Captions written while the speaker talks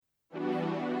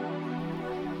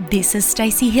This is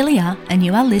Stacey Hillier, and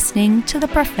you are listening to the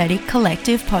Prophetic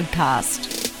Collective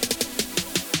podcast.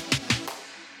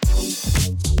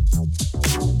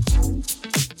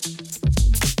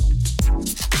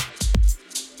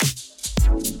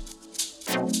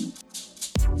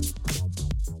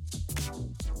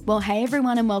 Well, hey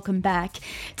everyone, and welcome back.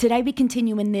 Today we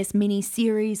continue in this mini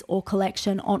series or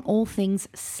collection on all things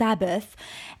Sabbath.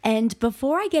 And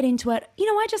before I get into it,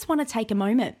 I just want to take a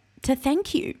moment to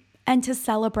thank you and to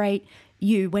celebrate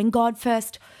you. When God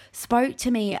first spoke to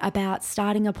me about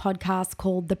starting a podcast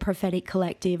called The Prophetic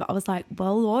Collective, I was like,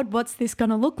 well, Lord, what's this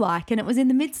going to look like? And it was in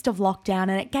the midst of lockdown,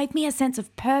 and it gave me a sense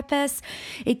of purpose.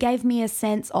 It gave me a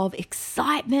sense of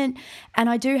excitement. And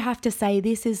I do have to say,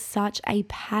 this is such a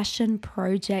passion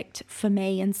project for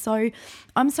me. And so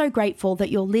I'm so grateful that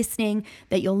you're listening,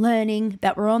 that you're learning,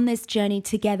 that we're on this journey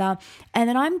together, and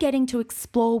that I'm getting to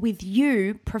explore with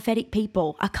you prophetic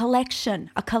people, a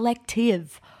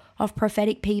collective of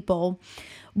prophetic people,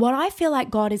 what I feel like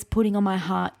God is putting on my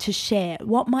heart to share,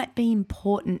 what might be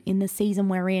important in the season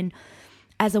we're in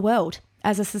as a world,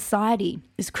 as a society,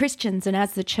 as Christians, and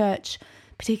as the church,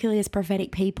 particularly as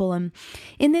prophetic people. And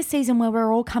in this season where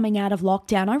we're all coming out of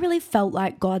lockdown, I really felt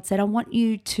like God said, I want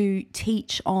you to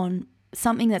teach on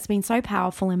something that's been so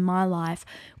powerful in my life,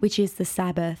 which is the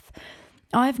Sabbath.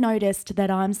 I've noticed that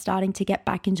I'm starting to get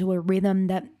back into a rhythm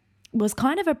that was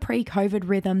kind of a pre-COVID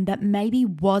rhythm that maybe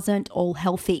wasn't all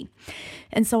healthy.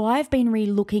 And so I've been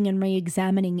re-looking and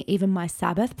re-examining even my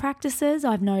Sabbath practices.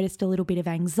 I've noticed a little bit of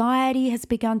anxiety has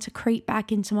begun to creep back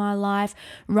into my life,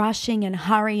 rushing and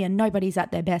hurry, and nobody's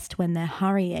at their best when they're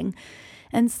hurrying.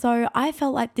 And so I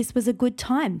felt like this was a good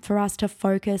time for us to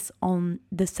focus on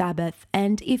the Sabbath.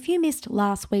 And if you missed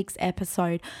last week's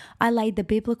episode, I laid the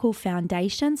biblical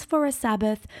foundations for a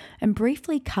Sabbath and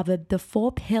briefly covered the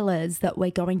 4 pillars that we're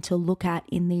going to look at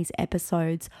in these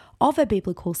episodes of a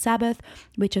biblical Sabbath,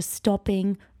 which are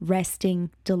stopping,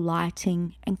 resting,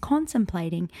 delighting, and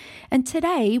contemplating. And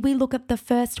today we look at the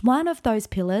first one of those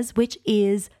pillars, which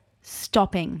is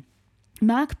stopping.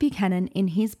 Mark Buchanan, in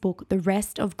his book, The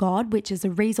Rest of God, which is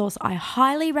a resource I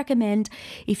highly recommend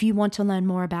if you want to learn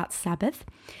more about Sabbath,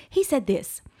 he said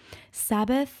this: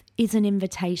 Sabbath is an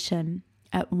invitation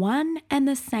at one and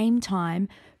the same time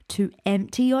to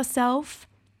empty yourself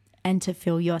and to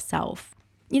fill yourself.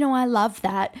 I love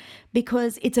that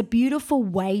because it's a beautiful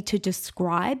way to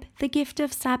describe the gift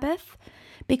of Sabbath,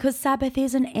 because Sabbath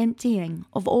is an emptying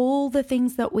of all the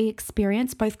things that we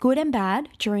experience, both good and bad,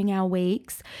 during our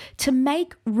weeks, to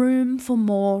make room for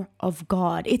more of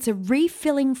God. It's a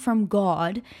refilling from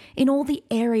God in all the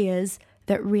areas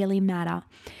that really matter.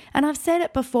 And I've said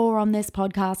it before on this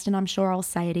podcast, and I'm sure I'll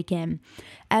say it again.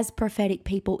 As prophetic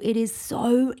people, it is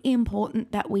so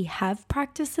important that we have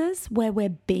practices where we're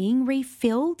being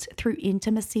refilled through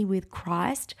intimacy with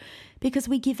Christ, because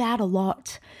we give out a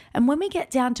lot. And when we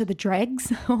get down to the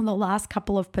dregs, or the last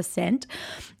couple of %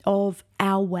 of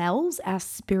our wells, our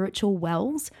spiritual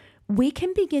wells, we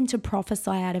can begin to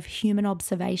prophesy out of human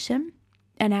observation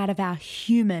and out of our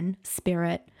human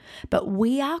spirit. But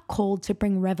we are called to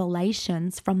bring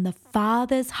revelations from the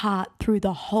Father's heart through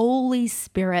the Holy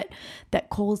Spirit that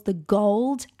calls the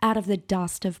gold out of the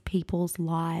dust of people's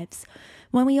lives.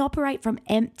 When we operate from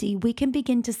empty, we can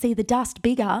begin to see the dust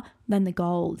bigger than the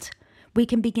gold. We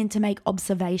can begin to make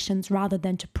observations rather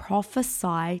than to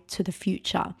prophesy to the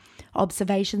future.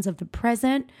 Observations of the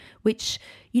present, which,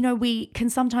 we can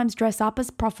sometimes dress up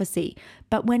as prophecy.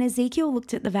 But when Ezekiel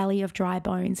looked at the valley of dry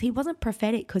bones, he wasn't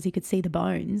prophetic because he could see the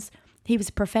bones. He was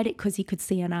prophetic because he could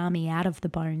see an army out of the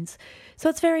bones. So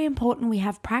it's very important we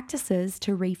have practices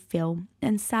to refill.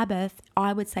 And Sabbath,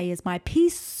 I would say, is my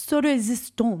piece de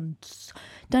resistance.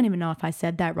 Don't even know if I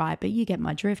said that right, but you get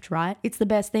my drift, right? It's the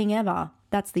best thing ever.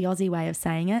 That's the Aussie way of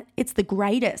saying it. It's the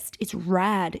greatest. It's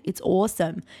rad. It's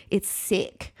awesome. It's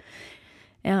sick.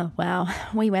 Oh, wow.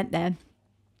 We went there.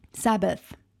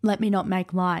 Sabbath, let me not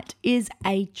make light, is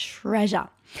a treasure.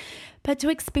 But to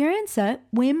experience it,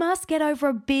 we must get over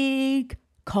a big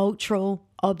cultural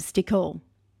obstacle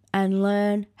and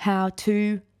learn how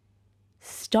to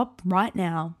stop right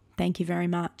now. Thank you very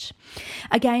much.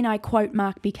 Again, I quote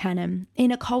Mark Buchanan: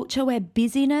 in a culture where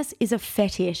busyness is a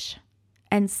fetish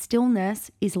and stillness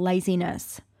is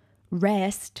laziness,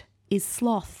 rest is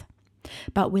sloth.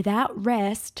 But without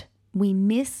rest, we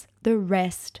miss the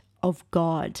rest of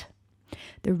God.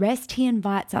 The rest He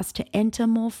invites us to enter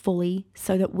more fully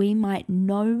so that we might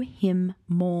know Him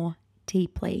more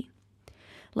deeply.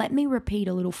 Let me repeat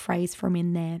a little phrase from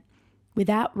in there.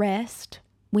 Without rest,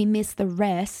 we miss the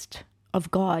rest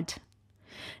of God.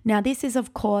 Now, this is,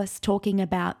 of course, talking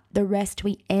about the rest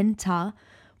we enter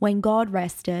when God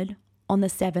rested on the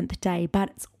seventh day, but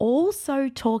it's also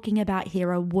talking about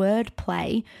here a word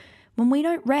play. When we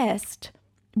don't rest,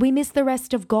 we miss the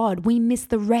rest of God. We miss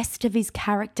the rest of his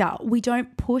character. We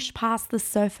don't push past the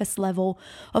surface level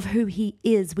of who he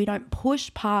is. We don't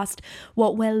push past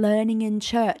what we're learning in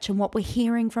church and what we're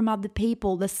hearing from other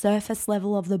people, the surface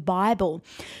level of the Bible.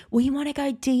 We want to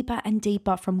go deeper and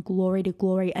deeper from glory to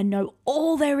glory and know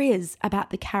all there is about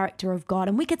the character of God.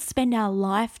 And we could spend our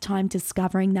lifetime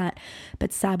discovering that.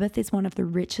 But Sabbath is one of the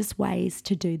richest ways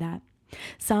to do that.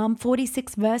 Psalm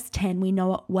 46 verse 10, we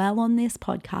know it well on this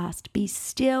podcast. Be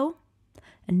still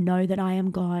and know that I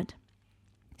am God.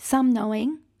 Some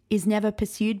knowing is never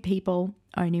pursued, people,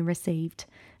 only received.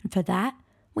 And for that,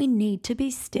 we need to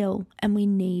be still and we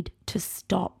need to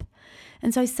stop.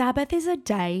 And so Sabbath is a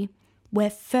day where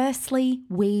firstly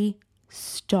we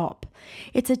stop.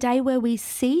 It's a day where we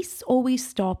cease or we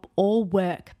stop all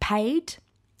work, paid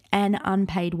and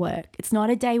unpaid work. It's not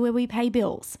a day where we pay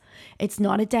bills. It's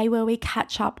not a day where we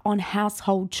catch up on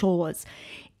household chores.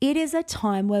 It is a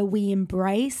time where we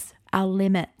embrace our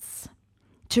limits.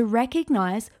 To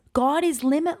recognize God is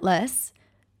limitless,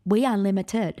 we are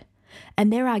limited.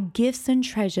 And there are gifts and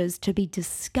treasures to be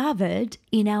discovered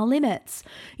in our limits.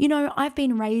 You know, I've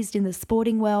been raised in the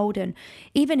sporting world and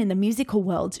even in the musical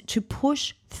world to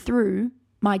push through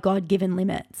my God-given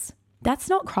limits. That's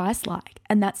not Christ-like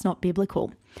and that's not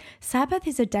biblical. Sabbath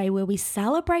is a day where we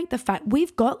celebrate the fact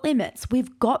we've got limits,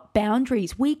 we've got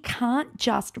boundaries. We can't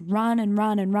just run and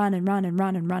run and run and run and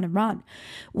run and run and run.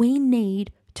 We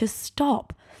need to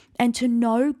stop. And to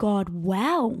know God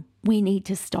well, we need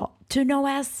to stop. To know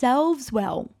ourselves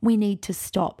well, we need to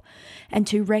stop. And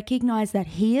to recognize that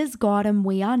he is God and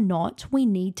we are not, we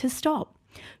need to stop.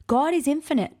 God is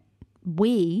infinite.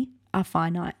 We are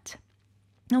finite.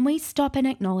 And we stop and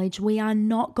acknowledge we are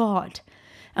not God.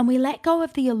 And we let go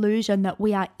of the illusion that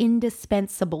we are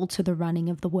indispensable to the running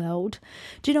of the world.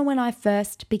 Do you know when I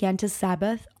first began to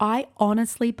Sabbath, I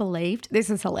honestly believed, this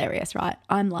is hilarious, right?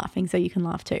 I'm laughing so you can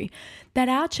laugh too, that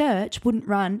our church wouldn't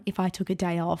run if I took a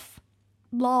day off.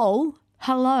 Lol,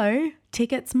 hello,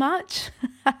 tickets much?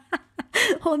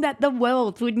 Or that the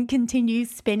world wouldn't continue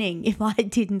spinning if I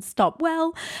didn't stop.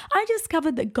 Well, I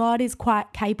discovered that God is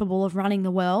quite capable of running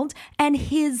the world and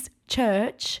his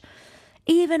church,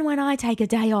 even when I take a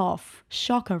day off.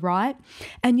 Shocker, right?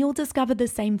 And you'll discover the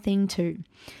same thing too.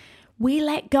 We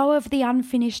let go of the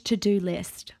unfinished to-do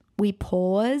list. We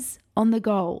pause on the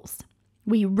goals.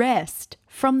 We rest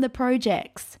from the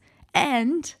projects.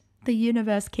 And the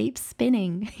universe keeps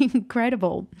spinning.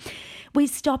 Incredible. We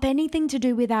stop anything to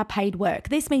do with our paid work.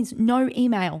 This means no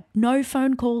email, no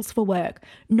phone calls for work,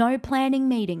 no planning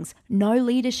meetings, no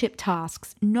leadership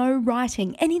tasks, no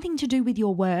writing, anything to do with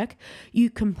your work. You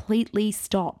completely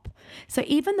stop. So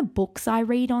even the books I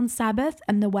read on Sabbath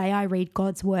and the way I read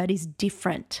God's word is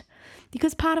different.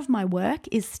 Because part of my work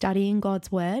is studying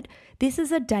God's word, this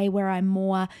is a day where I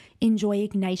more enjoy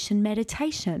Ignatian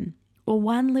meditation. Or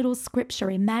one little scripture,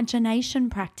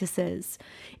 imagination practices,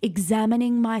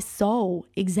 examining my soul,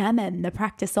 examine the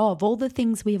practice of all the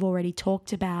things we've already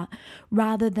talked about,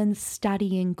 rather than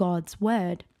studying God's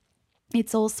word.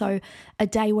 It's also a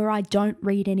day where I don't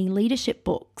read any leadership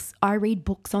books. I read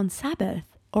books on Sabbath,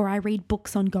 or I read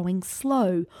books on going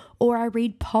slow, or I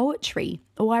read poetry,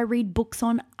 or I read books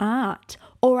on art,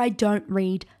 or I don't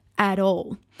read at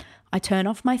all. I turn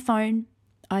off my phone,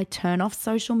 I turn off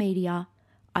social media,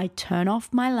 I turn off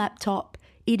my laptop.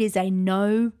 It is a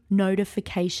no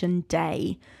notification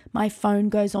day. My phone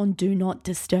goes on do not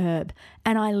disturb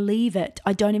and I leave it.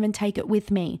 I don't even take it with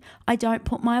me. I don't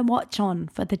put my watch on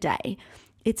for the day.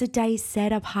 It's a day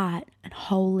set apart and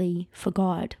holy for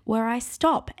God, where I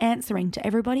stop answering to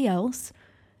everybody else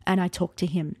and I talk to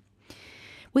him.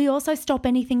 We also stop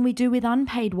anything we do with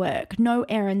unpaid work. No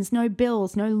errands, no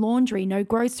bills, no laundry, no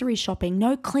grocery shopping,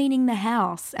 no cleaning the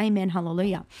house. Amen,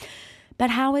 hallelujah. But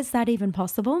how is that even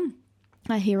possible?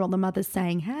 I hear all the mothers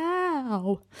saying,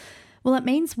 how? Well, it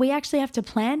means we actually have to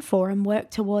plan for and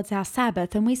work towards our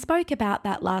Sabbath. And we spoke about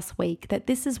that last week, that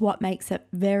this is what makes it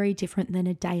very different than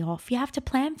a day off. You have to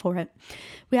plan for it.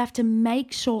 We have to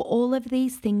make sure all of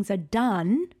these things are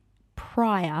done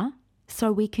prior so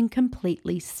we can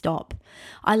completely stop.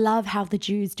 I love how the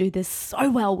Jews do this so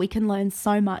well. We can learn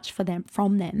so much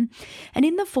from them. And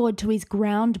in the foreword to his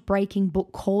groundbreaking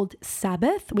book called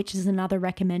Sabbath, which is another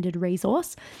recommended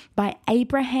resource by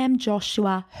Abraham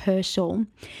Joshua Herschel,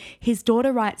 his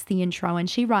daughter writes the intro, and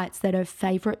she writes that her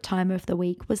favorite time of the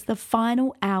week was the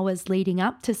final hours leading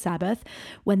up to Sabbath,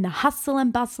 when the hustle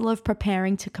and bustle of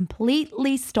preparing to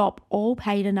completely stop all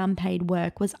paid and unpaid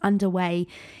work was underway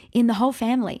in the whole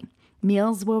family.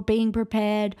 Meals were being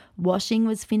prepared, washing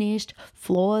was finished,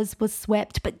 floors were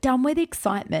swept, but done with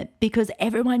excitement because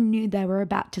everyone knew they were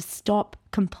about to stop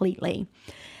completely.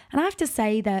 And I have to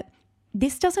say that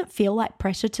this doesn't feel like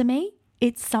pressure to me.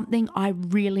 It's something I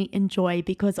really enjoy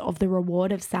because of the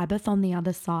reward of Sabbath on the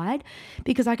other side,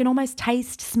 because I can almost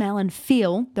taste, smell, and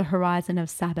feel the horizon of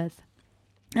Sabbath.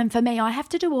 And for me, I have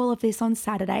to do all of this on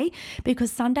Saturday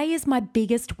because Sunday is my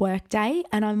biggest work day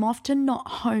and I'm often not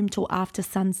home till after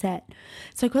sunset.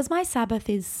 So because my Sabbath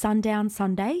is sundown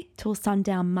Sunday till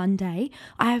sundown Monday,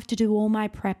 I have to do all my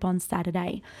prep on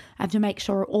Saturday. I have to make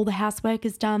sure all the housework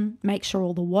is done, make sure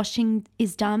all the washing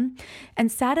is done.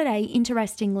 And Saturday,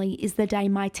 interestingly, is the day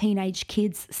my teenage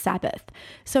kids Sabbath.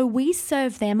 So we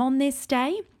serve them on this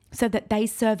day so that they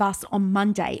serve us on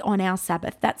Monday on our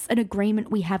Sabbath. That's an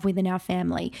agreement we have within our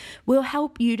family. We'll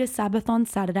help you to Sabbath on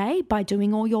Saturday by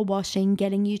doing all your washing,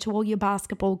 getting you to all your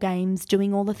basketball games,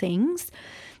 doing all the things.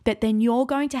 But then you're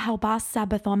going to help us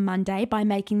Sabbath on Monday by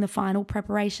making the final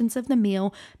preparations of the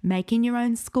meal, making your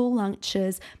own school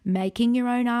lunches, making your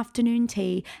own afternoon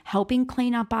tea, helping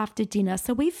clean up after dinner.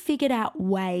 So we've figured out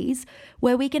ways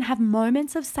where we can have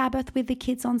moments of Sabbath with the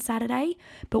kids on Saturday,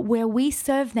 but where we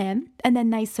serve them and then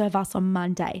they serve us on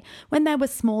Monday. When they were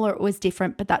smaller, it was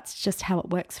different, but that's just how it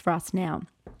works for us now.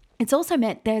 It's also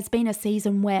meant there's been a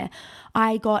season where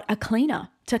I got a cleaner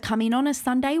to come in on a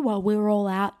Sunday while we were all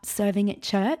out serving at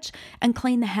church and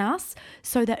clean the house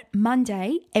so that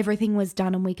Monday everything was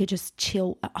done and we could just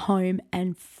chill at home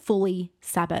and fully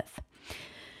Sabbath.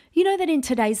 You know that in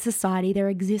today's society there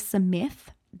exists a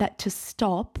myth that to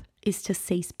stop is to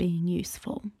cease being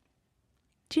useful.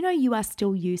 Do you know you are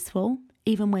still useful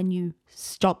even when you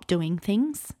stop doing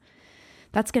things?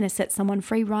 That's going to set someone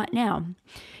free right now.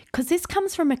 Because this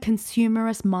comes from a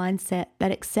consumerist mindset that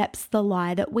accepts the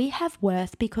lie that we have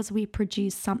worth because we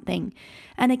produce something.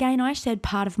 And again, I shared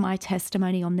part of my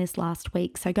testimony on this last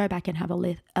week, so go back and have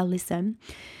a listen.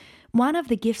 One of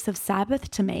the gifts of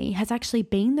Sabbath to me has actually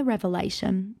been the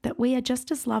revelation that we are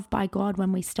just as loved by God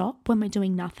when we stop, when we're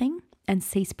doing nothing and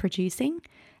cease producing,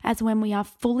 as when we are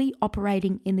fully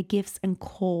operating in the gifts and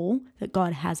call that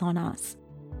God has on us.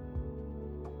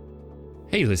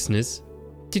 Hey listeners,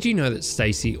 did you know that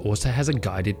Stacey also has a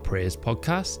guided prayers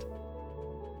podcast?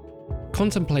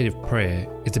 Contemplative prayer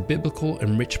is a biblical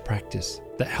and rich practice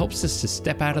that helps us to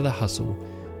step out of the hustle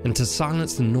and to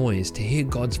silence the noise to hear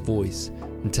God's voice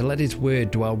and to let His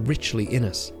word dwell richly in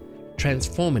us,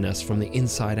 transforming us from the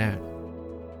inside out.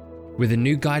 With a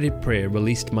new guided prayer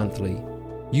released monthly,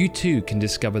 you too can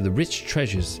discover the rich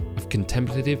treasures of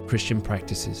contemplative Christian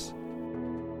practices.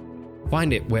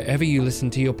 Find it wherever you listen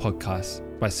to your podcasts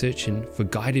by searching for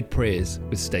Guided Prayers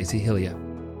with Stacey Hillier.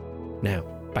 Now,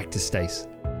 back to Stace.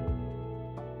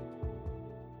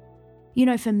 You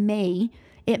know, for me,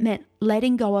 it meant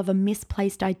letting go of a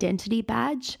misplaced identity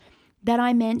badge that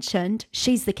I mentioned.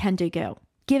 She's the can-do girl.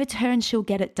 Give it to her and she'll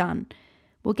get it done.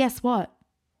 Well, guess what?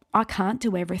 I can't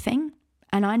do everything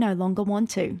and I no longer want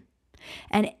to.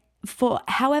 And for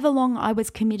however long I was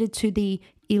committed to the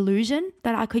illusion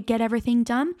that I could get everything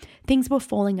done, things were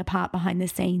falling apart behind the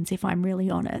scenes, if I'm really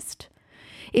honest.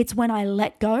 It's when I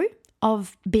let go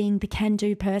of being the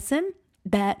can-do person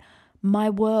that my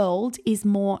world is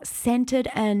more centered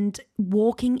and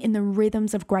walking in the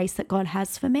rhythms of grace that God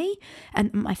has for me,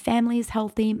 and my family is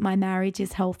healthy, my marriage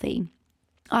is healthy.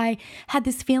 I had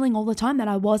this feeling all the time that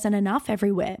I wasn't enough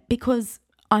everywhere because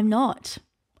I'm not.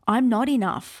 I'm not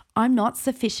enough. I'm not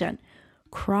sufficient.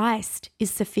 Christ is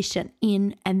sufficient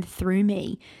in and through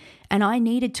me. And I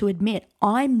needed to admit,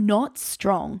 I'm not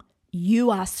strong.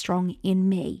 You are strong in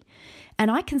me. And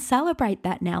I can celebrate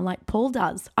that now like Paul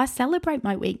does. I celebrate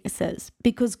my weaknesses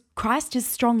because Christ is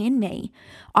strong in me.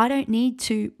 I don't need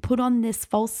to put on this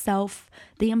false self,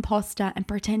 the imposter, and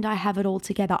pretend I have it all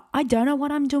together. I don't know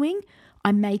what I'm doing.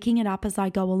 I'm making it up as I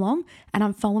go along and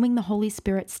I'm following the Holy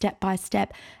Spirit step by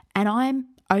step. And I'm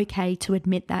okay to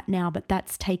admit that now, but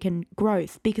that's taken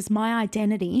growth because my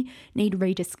identity needed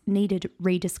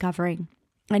rediscovering.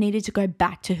 I needed to go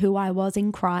back to who I was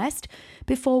in Christ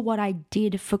before what I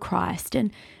did for Christ.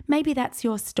 And maybe that's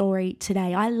your story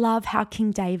today. I love how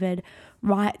King David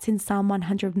writes in Psalm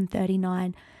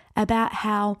 139 about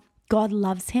how God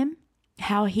loves him,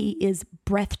 how he is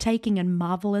breathtaking and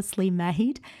marvelously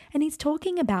made. And he's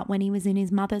talking about when he was in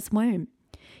his mother's womb.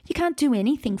 You can't do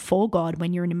anything for God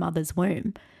when you're in your mother's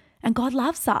womb. And God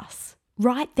loves us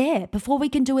right there before we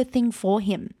can do a thing for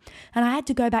him. And I had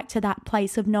to go back to that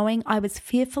place of knowing I was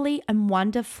fearfully and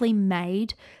wonderfully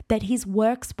made, that his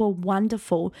works were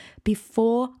wonderful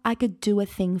before I could do a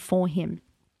thing for him.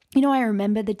 I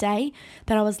remember the day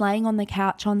that I was laying on the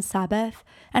couch on Sabbath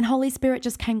and Holy Spirit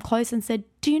just came close and said,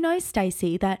 "Do you know,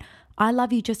 Stacey, that I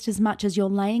love you just as much as you're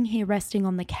laying here resting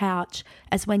on the couch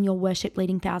as when you're worship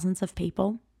leading thousands of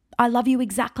people? I love you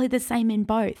exactly the same in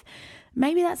both."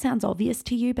 Maybe that sounds obvious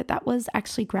to you, but that was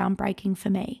actually groundbreaking for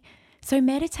me. So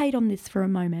meditate on this for a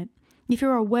moment. If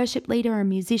you're a worship leader, a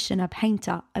musician, a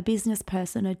painter, a business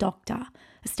person, a doctor,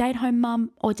 a stay-at-home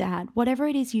mum or dad, whatever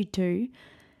it is you do,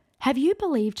 have you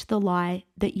believed the lie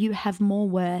that you have more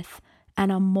worth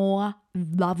and are more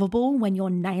lovable when you're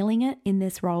nailing it in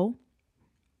this role?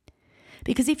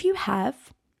 Because if you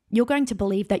have, you're going to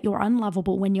believe that you're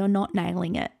unlovable when you're not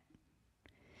nailing it.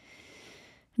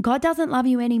 God doesn't love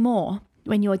you anymore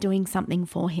when you're doing something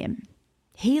for him.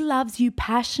 He loves you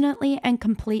passionately and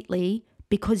completely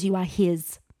because you are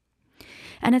his.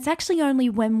 And it's actually only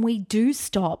when we do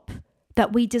stop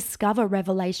that we discover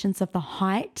revelations of the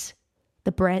height,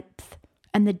 the breadth,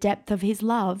 and the depth of his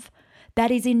love that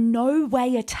is in no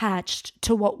way attached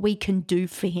to what we can do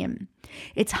for him.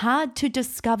 It's hard to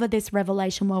discover this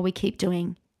revelation while we keep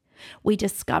doing. We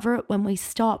discover it when we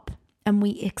stop and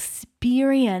we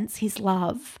experience his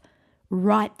love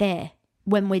right there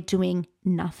when we're doing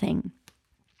nothing.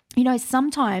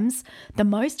 Sometimes the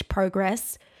most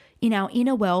progress in our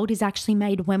inner world is actually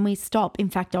made when we stop. In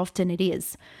fact, often it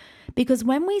is. Because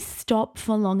when we stop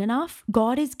for long enough,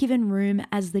 God is given room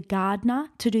as the gardener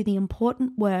to do the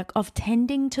important work of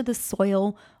tending to the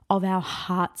soil of our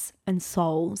hearts and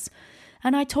souls.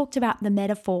 And I talked about the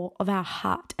metaphor of our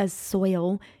heart as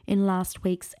soil in last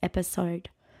week's episode.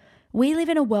 We live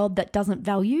in a world that doesn't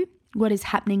value what is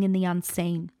happening in the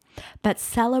unseen, but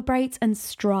celebrates and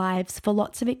strives for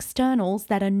lots of externals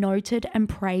that are noted and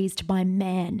praised by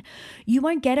man. You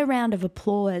won't get a round of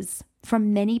applause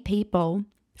from many people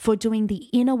for doing the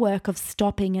inner work of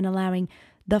stopping and allowing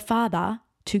the Father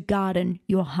to garden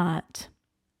your heart.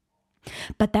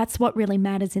 But that's what really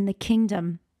matters in the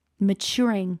kingdom,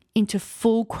 maturing into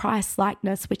full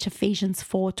Christ-likeness, which Ephesians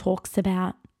 4 talks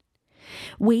about.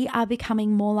 We are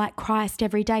becoming more like Christ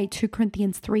every day, 2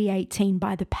 Corinthians 3:18,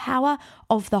 by the power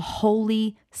of the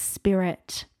Holy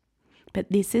Spirit.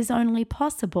 But this is only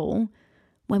possible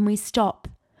when we stop.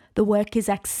 The work is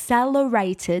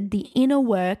accelerated. The inner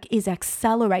work is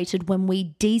accelerated when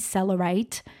we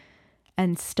decelerate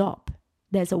and stop.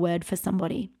 There's a word for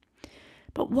somebody.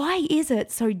 But why is it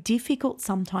so difficult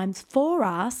sometimes for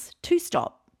us to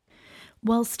stop?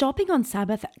 Well, stopping on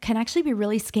Sabbath can actually be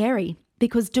really scary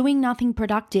because doing nothing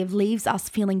productive leaves us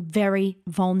feeling very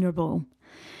vulnerable.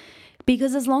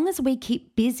 Because as long as we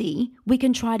keep busy, we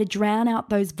can try to drown out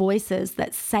those voices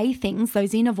that say things,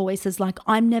 those inner voices like,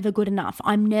 I'm never good enough,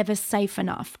 I'm never safe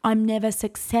enough, I'm never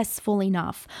successful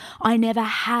enough, I never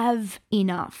have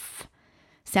enough.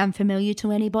 Sound familiar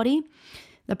to anybody?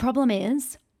 The problem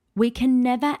is, we can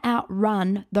never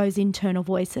outrun those internal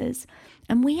voices.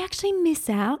 And we actually miss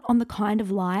out on the kind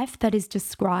of life that is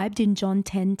described in John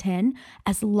 10:10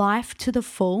 as life to the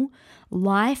full,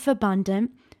 life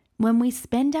abundant, when we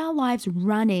spend our lives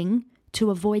running to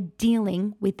avoid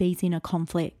dealing with these inner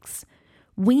conflicts.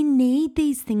 We need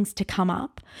these things to come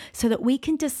up so that we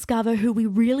can discover who we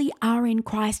really are in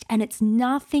Christ. And it's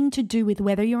nothing to do with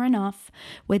whether you're enough,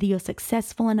 whether you're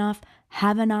successful enough,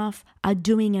 have enough, are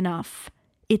doing enough.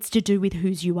 It's to do with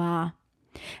whose you are.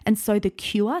 And so the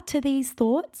cure to these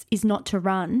thoughts is not to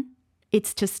run,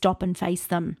 it's to stop and face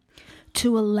them.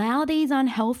 To allow these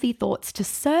unhealthy thoughts to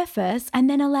surface and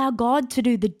then allow God to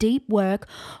do the deep work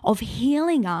of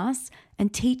healing us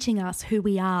and teaching us who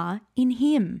we are in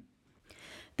Him.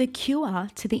 The cure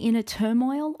to the inner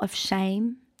turmoil of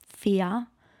shame, fear,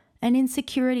 and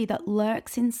insecurity that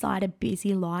lurks inside a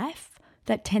busy life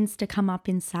that tends to come up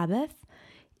in Sabbath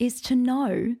is to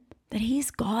know that He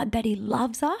is God, that He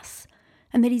loves us,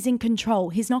 and that He's in control.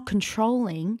 He's not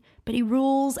controlling, but He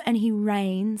rules and He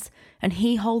reigns and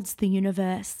He holds the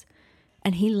universe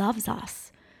and He loves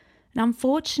us. And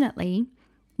unfortunately,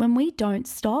 when we don't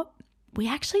stop, we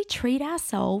actually treat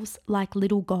ourselves like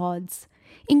little gods,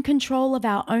 in control of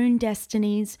our own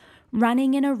destinies,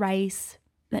 running in a race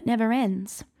that never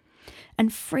ends.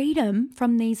 And freedom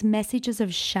from these messages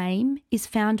of shame is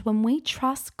found when we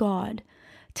trust God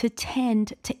to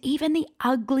tend to even the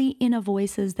ugly inner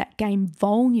voices that gain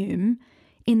volume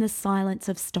in the silence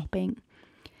of stopping.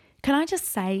 Can I just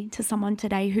say to someone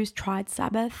today who's tried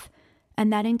Sabbath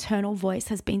and that internal voice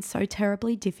has been so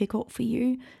terribly difficult for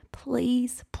you,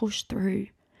 please push through,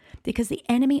 because the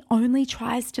enemy only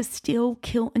tries to steal,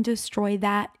 kill, and destroy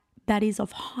that is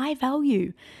of high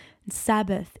value.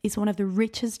 Sabbath is one of the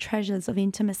richest treasures of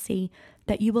intimacy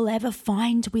that you will ever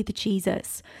find with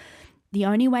Jesus. The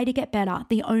only way to get better,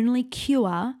 the only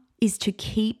cure, is to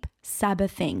keep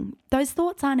Sabbathing. Those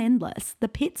thoughts aren't endless. The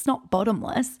pit's not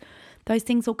bottomless. Those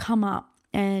things will come up.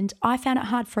 And I found it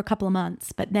hard for a couple of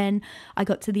months, but then I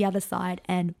got to the other side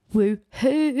and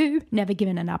woo-hoo, never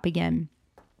given it up again.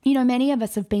 You know, many of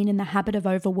us have been in the habit of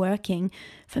overworking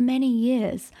for many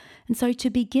years. And so to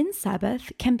begin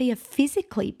Sabbath can be a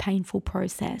physically painful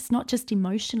process, not just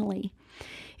emotionally.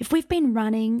 If we've been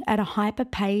running at a hyper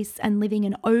pace and living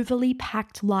an overly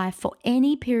packed life for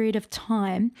any period of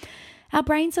time, our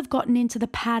brains have gotten into the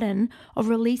pattern of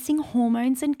releasing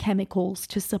hormones and chemicals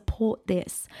to support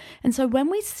this. And so when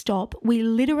we stop, we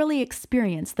literally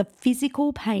experience the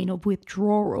physical pain of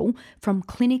withdrawal from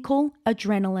clinical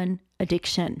adrenaline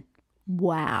addiction.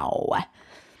 Wow.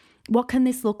 What can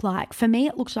this look like? For me,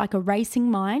 it looks like a racing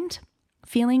mind,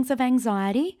 feelings of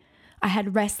anxiety. I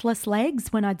had restless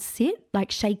legs when I'd sit,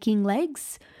 like shaking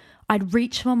legs. I'd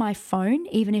reach for my phone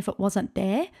even if it wasn't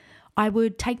there. I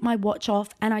would take my watch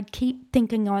off and I'd keep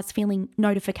thinking I was feeling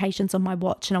notifications on my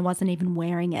watch and I wasn't even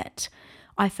wearing it.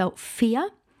 I felt fear.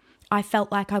 I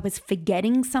felt like I was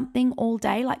forgetting something all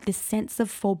day, like this sense of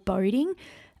foreboding.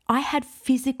 I had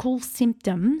physical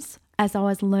symptoms as I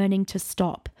was learning to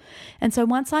stop. And so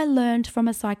once I learned from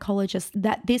a psychologist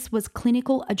that this was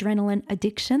clinical adrenaline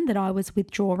addiction that I was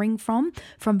withdrawing from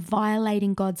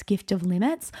violating God's gift of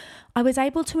limits, I was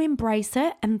able to embrace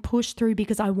it and push through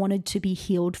because I wanted to be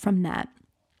healed from that.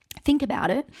 Think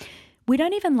about it. We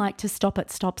don't even like to stop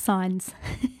at stop signs.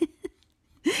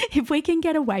 If we can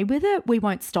get away with it, we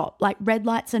won't stop. Like red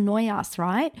lights annoy us,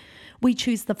 right? We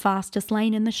choose the fastest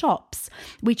lane in the shops.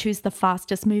 We choose the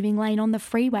fastest moving lane on the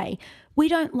freeway. We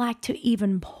don't like to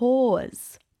even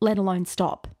pause, let alone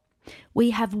stop.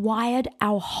 We have wired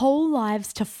our whole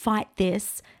lives to fight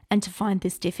this and to find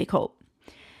this difficult.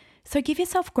 So give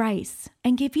yourself grace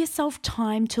and give yourself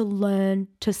time to learn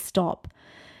to stop.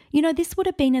 You know, this would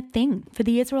have been a thing for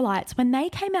the Israelites. When they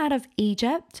came out of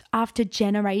Egypt after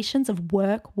generations of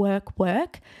work,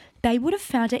 they would have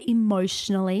found it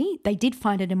they did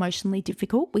find it emotionally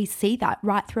difficult. We see that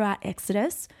right throughout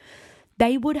Exodus.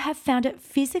 They would have found it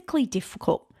physically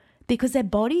difficult because their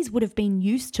bodies would have been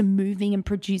used to moving and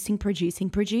producing.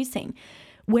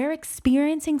 We're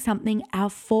experiencing something our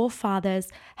forefathers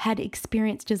had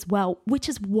experienced as well, which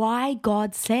is why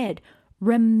God said,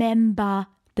 remember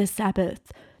the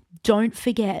Sabbath. Don't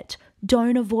forget,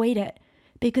 don't avoid it,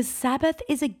 because Sabbath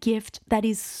is a gift that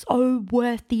is so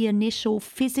worth the initial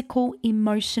physical,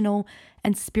 emotional,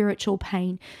 and spiritual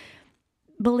pain.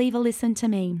 Believer, listen to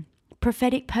me.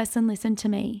 Prophetic person, listen to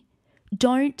me.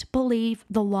 Don't believe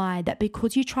the lie that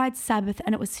because you tried Sabbath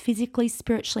and it was physically,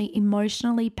 spiritually,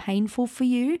 emotionally painful for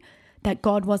you, that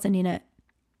God wasn't in it.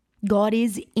 God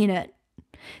is in it.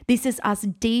 This is us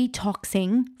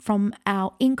detoxing from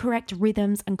our incorrect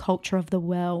rhythms and culture of the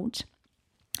world.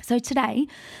 So today,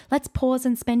 let's pause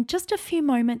and spend just a few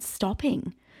moments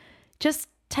stopping. Just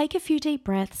take a few deep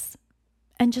breaths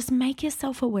and just make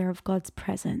yourself aware of God's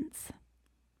presence.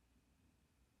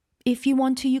 If you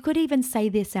want to, you could even say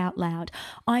this out loud.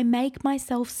 I make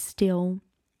myself still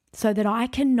so that I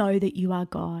can know that you are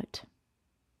God.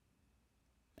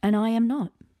 And I am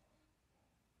not.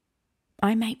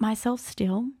 I make myself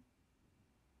still.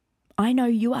 I know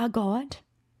you are God,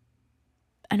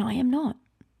 and I am not.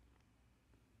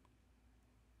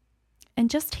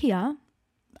 And just here,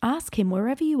 ask him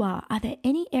wherever you are there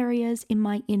any areas in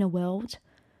my inner world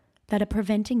that are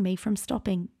preventing me from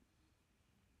stopping?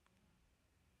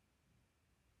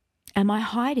 Am I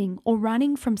hiding or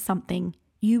running from something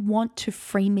you want to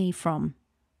free me from?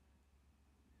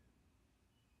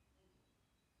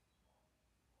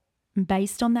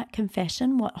 Based on that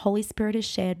confession, what Holy Spirit has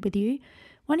shared with you,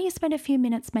 why don't you spend a few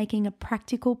minutes making a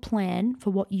practical plan for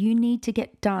what you need to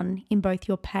get done in both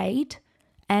your paid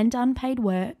and unpaid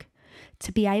work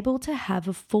to be able to have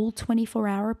a full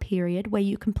 24-hour period where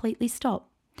you completely stop.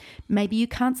 Maybe you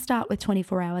can't start with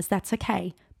 24 hours. That's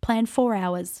okay. Plan 4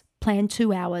 hours. Plan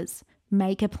 2 hours.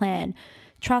 Make a plan.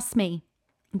 Trust me,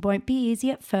 it won't be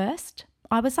easy at first.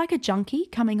 I was like a junkie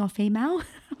coming off email.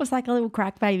 I was like a little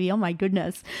crack baby. Oh my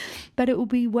goodness. But it will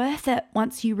be worth it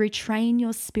once you retrain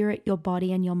your spirit, your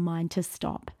body, and your mind to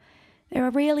stop. There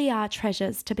really are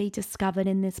treasures to be discovered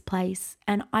in this place,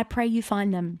 and I pray you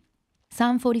find them.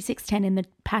 Psalm 46:10 in the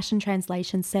Passion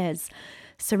Translation says,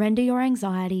 surrender your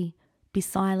anxiety, be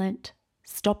silent,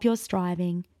 stop your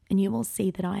striving, and you will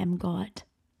see that I am God.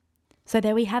 So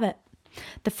there we have it.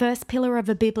 The first pillar of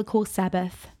a biblical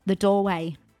Sabbath, the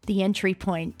doorway, the entry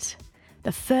point.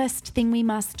 The first thing we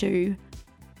must do,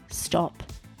 stop.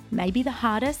 Maybe the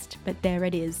hardest, but there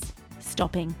it is,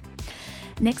 stopping.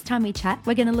 Next time we chat,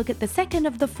 we're going to look at the second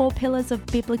of the 4 pillars of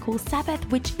biblical Sabbath,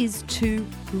 which is to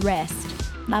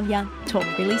rest. Love ya. Talk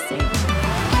really soon.